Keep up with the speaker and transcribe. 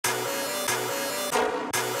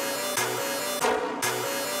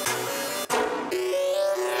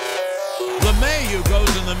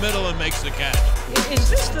in the middle and makes the catch. Is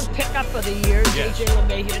this the pickup of the year, Yes. DJ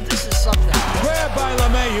LeMahieu? This is something. Grabbed by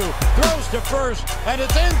LeMahieu, throws to first, and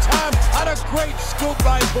it's in time on a great scoop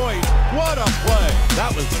by Boyd. What a play.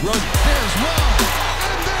 That was brilliant. There's one,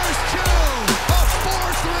 and there's two. A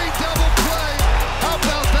 4-3 double play. How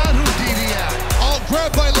about that, Houdiniac? All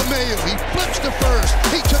grabbed by LeMahieu. He flips to first.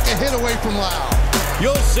 He took a hit away from Lau.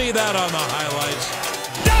 You'll see that on the highlights.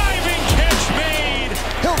 Diving catch made.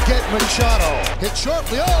 He'll get Machado. Hit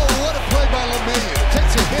sharply. Oh, what a play by LeMahieu.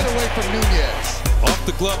 Takes a hit away from Nunez. Off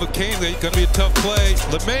the glove of Kane, it's going to be a tough play.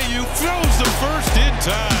 LeMahieu throws the first in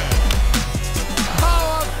time.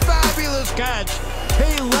 Oh, a fabulous catch.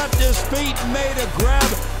 He left his feet and made a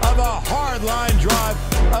grab of a hard line drive.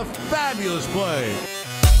 A fabulous play.